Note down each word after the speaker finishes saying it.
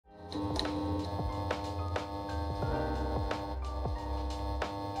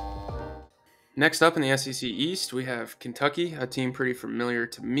Next up in the SEC East, we have Kentucky, a team pretty familiar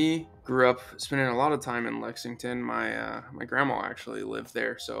to me. Grew up spending a lot of time in Lexington. My grandma actually lived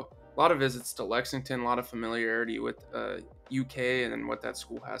there, so a lot of visits to Lexington, a lot of familiarity with UK and what that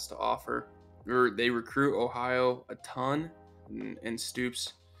school has to offer. They recruit Ohio a ton, and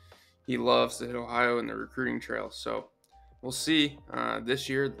Stoops, he loves to hit Ohio in the recruiting trail. So we'll see. This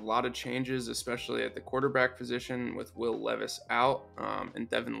year, a lot of changes, especially at the quarterback position with Will Levis out and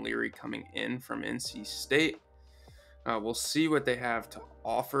Devin Leary coming in from NC State. We'll see what they have to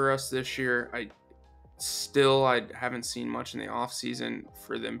offer us this year. I haven't seen much in the offseason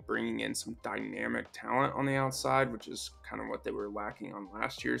for them bringing in some dynamic talent on the outside, which is kind of what they were lacking on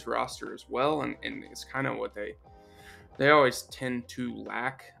last year's roster as well. And it's kind of what they always tend to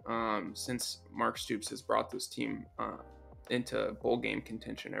lack since Mark Stoops has brought this team into bowl game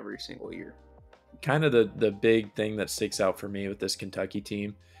contention every single year. Kind of the big thing that sticks out for me with this Kentucky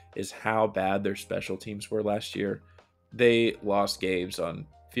team is how bad their special teams were last year. They lost games on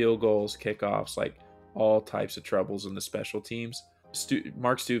field goals, kickoffs, like all types of troubles in the special teams.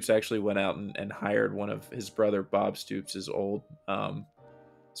 Mark Stoops actually went out and hired one of his brother Bob Stoops' old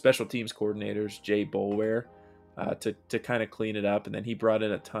special teams coordinators, Jay Boulware, to kind of clean it up. And then he brought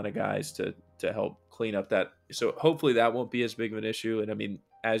in a ton of guys to help clean up that. So hopefully that won't be as big of an issue. And I mean,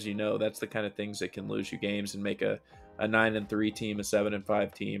 as you know, that's the kind of things that can lose you games and make a 9-3 team, a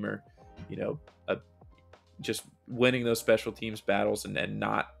 7-5 team, or, just winning those special teams battles and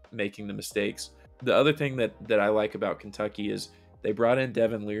not making the mistakes. The other thing that I like about Kentucky is they brought in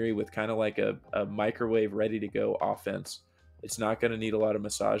Devin Leary with kind of like a microwave ready to go offense. It's not going to need a lot of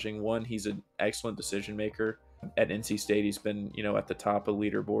massaging. One, he's an excellent decision maker. At NC State, he's been, at the top of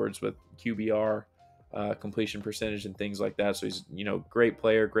leaderboards with QBR, completion percentage, and things like that. So he's, great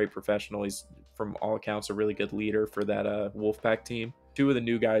player, great professional. He's, from all accounts, a really good leader for that Wolfpack team. Two of the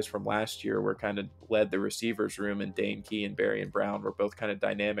new guys from last year were kind of led the receivers room, and Dane Key and Barry and Brown were both kind of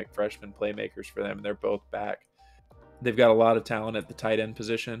dynamic freshman playmakers for them, and they're both back. They've got a lot of talent at the tight end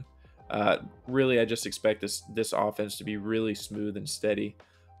position. Really, I just expect this offense to be really smooth and steady.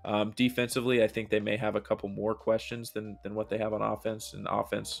 Defensively, I think they may have a couple more questions than what they have on offense. And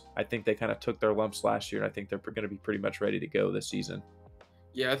offense, I think they kind of took their lumps last year, and I think they're going to be pretty much ready to go this season.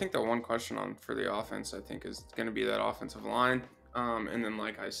 Yeah, I think the one question for the offense, I think, is going to be that offensive line. And then,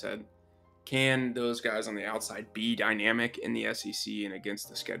 like I said, can those guys on the outside be dynamic in the SEC and against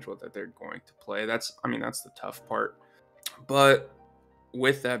the schedule that they're going to play? That's the tough part. But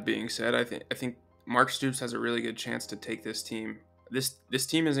with that being said, I think Mark Stoops has a really good chance to take this team. This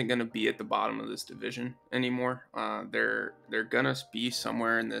team isn't going to be at the bottom of this division anymore. They're going to be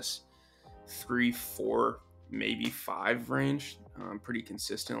somewhere in this 3, 4, maybe 5 range pretty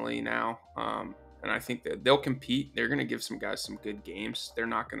consistently now. And I think that they'll compete. They're going to give some guys some good games. They're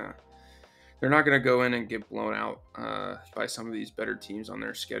not going to go in and get blown out by some of these better teams on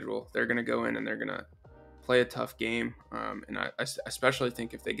their schedule. They're going to go in and they're going to play a tough game. And I especially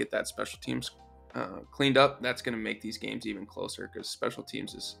think if they get that special teams cleaned up, that's going to make these games even closer, because special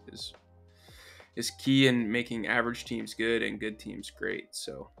teams is key in making average teams good and good teams great.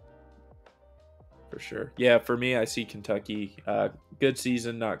 So for sure. Yeah, for me, I see Kentucky, good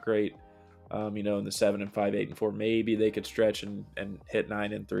season, not great. In the 7-5, 8-4, maybe they could stretch and hit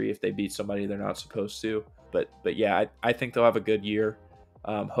 9-3 if they beat somebody they're not supposed to. But yeah, I think they'll have a good year.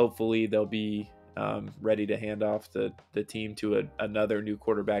 Hopefully they'll be ready to hand off the team to another new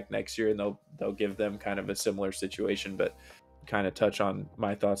quarterback next year, and they'll give them kind of a similar situation. But kind of touch on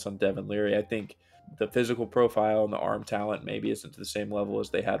my thoughts on Devin Leary. I think the physical profile and the arm talent maybe isn't to the same level as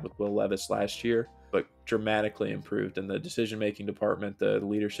they had with Will Levis last year, but dramatically improved in the decision-making department, the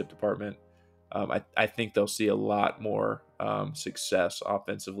leadership department. I think they'll see a lot more success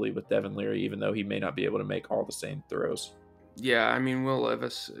offensively with Devin Leary, even though he may not be able to make all the same throws. Yeah, I mean, Will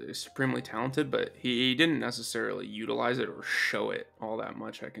Levis is supremely talented, but he didn't necessarily utilize it or show it all that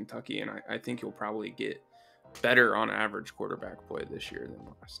much at Kentucky, and I think he'll probably get better on average quarterback play this year than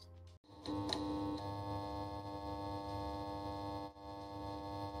last.